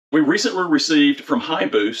We recently received from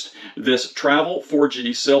Hiboost this travel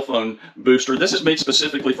 4G cell phone booster. This is made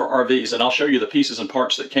specifically for RVs, and I'll show you the pieces and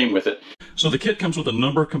parts that came with it. So the kit comes with a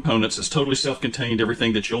number of components. It's totally self-contained,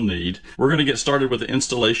 everything that you'll need. We're going to get started with the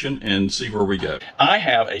installation and see where we go. I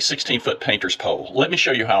have a 16-foot painter's pole. Let me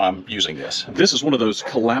show you how I'm using this. This is one of those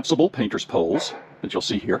collapsible painter's poles that you'll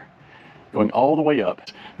see here, going all the way up.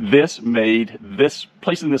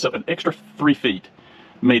 Placing this up an extra 3 feet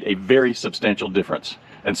made a very substantial difference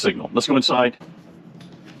and signal. Let's go inside.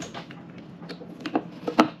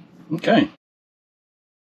 Okay.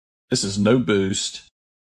 This is no boost.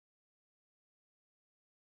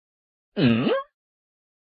 I'm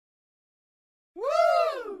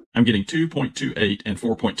getting 2.28 and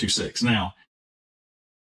 4.26 now.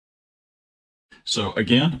 So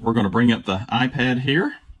again, we're going to bring up the iPad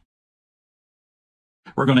here.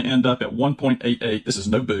 We're going to end up at 1.88. This is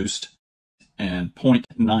no boost, and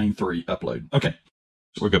 0.93 upload. Okay.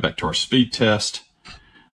 So we'll go back to our speed test.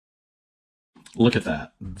 Look at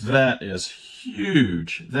that. That is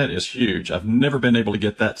huge. That is huge. I've never been able to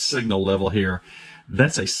get that signal level here.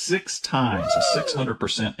 That's a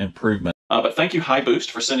 600% improvement. But thank you,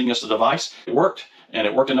 Hiboost, for sending us the device. It worked, and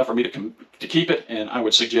it worked enough for me to keep it, and I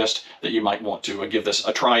would suggest that you might want to give this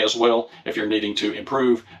a try as well if you're needing to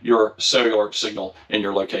improve your cellular signal in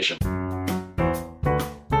your location.